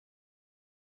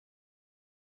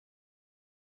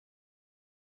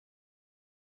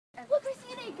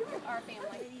our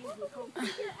family.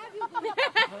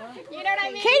 You know what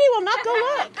I mean? Katie will not go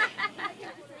look.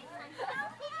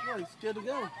 Oh, he's still to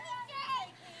go.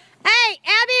 Hey,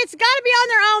 Abby, it's got to be on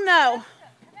their own, though.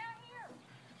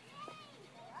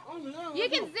 You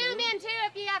can zoom in, too,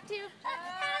 if you have to.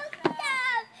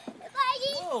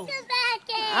 Whoa.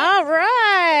 All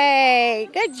right.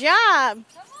 Good job.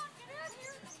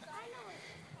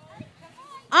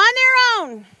 On their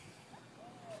own.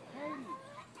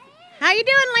 How you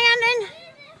doing, Landon?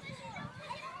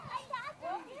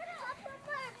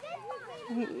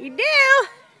 You do?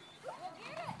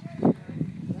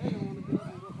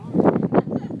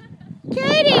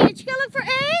 Katie, did you go look for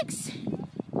eggs?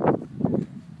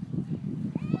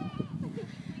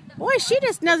 Boy, she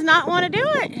just does not want to do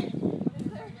it.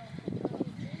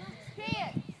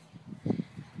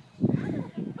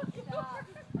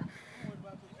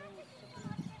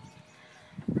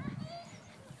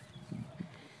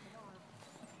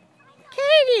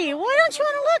 Katie, why don't you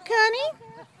want to look, honey?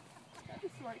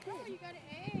 You got an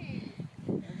egg.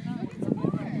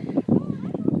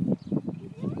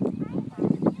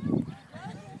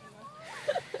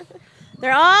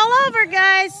 They're all over,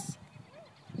 guys.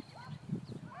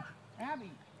 Abby,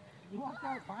 you walked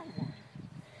out by one.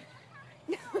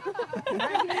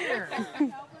 Right here.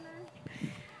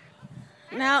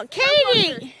 Now,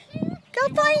 Katie, go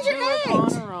find your On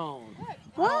eggs. her own.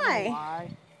 Why? Why?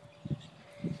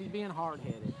 She's being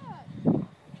hard-headed.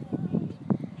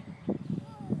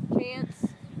 Chance.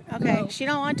 Okay, she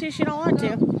don't want to. She don't want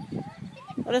to.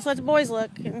 Well, just let the boys look.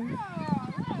 There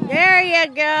you Put it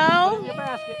in go. your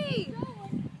basket.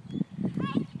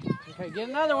 Okay, get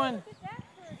another one.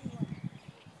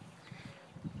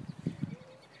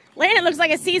 Landon looks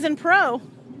like a seasoned pro. It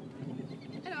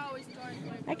always starts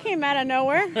like That came out of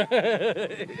nowhere.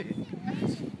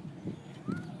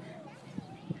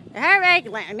 All right,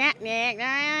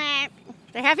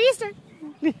 they have Easter.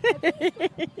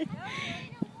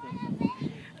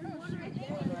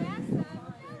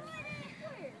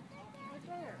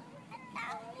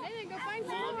 go find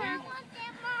some more.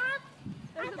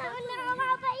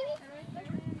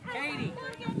 Katie,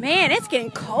 Man, it's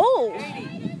getting cold.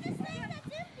 Katie.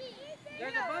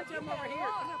 There's a bunch of them over here.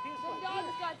 Come up this way.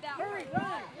 Dog's got that. Hurry,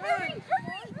 run, run,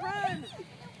 run,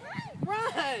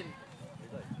 run.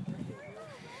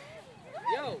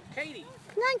 Yo, Katie.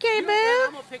 Come on, Katie You Boo. run,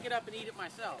 I'm going to pick it up and eat it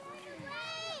myself.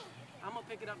 I'm going to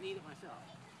pick it up and eat it myself.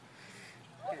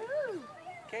 Okay.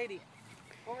 Katie,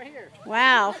 over here.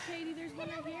 Wow. Katie, there's one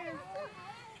right here.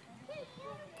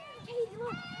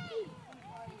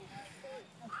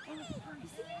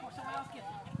 Somebody else get it.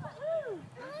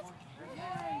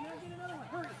 Yay, now get another one.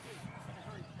 Hurry.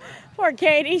 Poor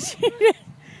Katie.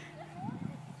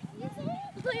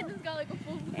 Landon's got like a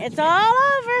full. It's all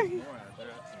over.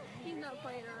 He's not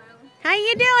playing around. How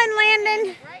you doing,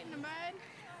 Landon? Right in the mud.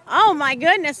 Oh my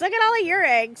goodness, look at all of your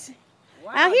eggs.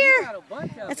 Wow, Out you here. got a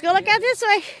bunch of Let's go look out this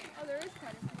way. Oh, there is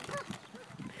quite a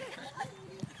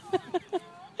few.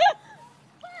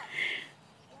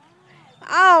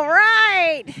 All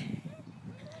right.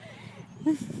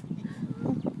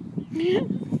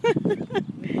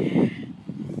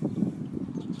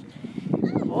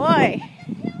 Boy.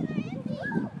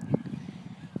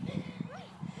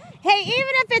 Hey,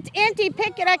 even if it's empty,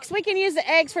 pick it up 'cause we can use the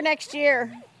eggs for next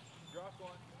year.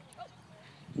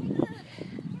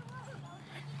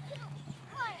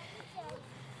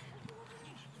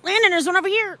 Landon, there's one over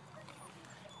here.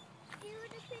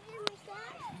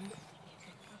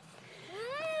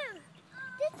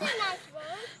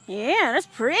 Yeah, that's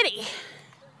pretty.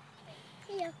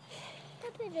 Here,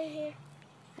 put it in here.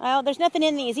 Well, there's nothing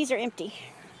in these. These are empty.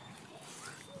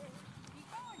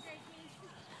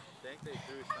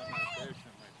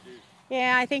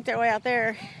 Yeah, I think they're way out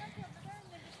there.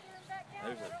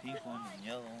 There's a pink one and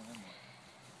yellow one.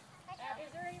 Is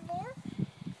there any more?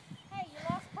 Hey, you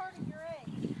lost part of your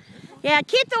egg. Yeah,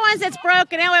 keep the ones that's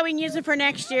broken. That way we can use them for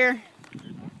next year.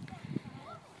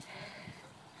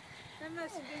 That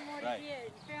must have been what he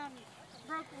did. He found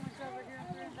broken ones over here and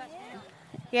threw them back down.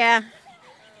 Yeah.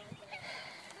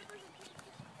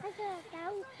 I got a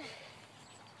sound one.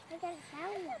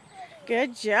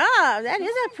 Good job. That is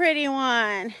a pretty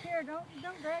one. Here, don't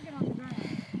drag it on the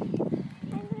ground.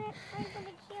 I'm gonna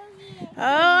kill you.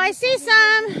 Oh, I see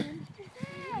some.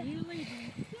 You leave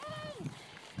me.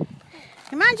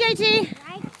 Come on, JT.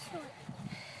 Right short.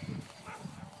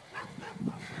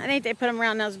 I think they put them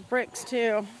around those bricks,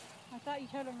 too. I thought you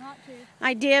told him not to.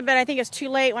 I did, but I think it's too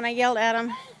late when I yelled at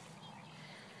them.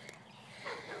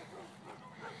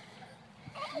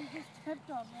 You just stepped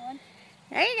on one.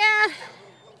 There you go.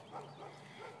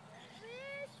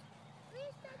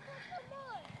 Please take off the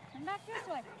mud. Come back this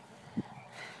way.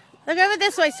 Look over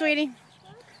this way, sweetie.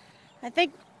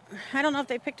 I don't know if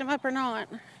they picked him up or not.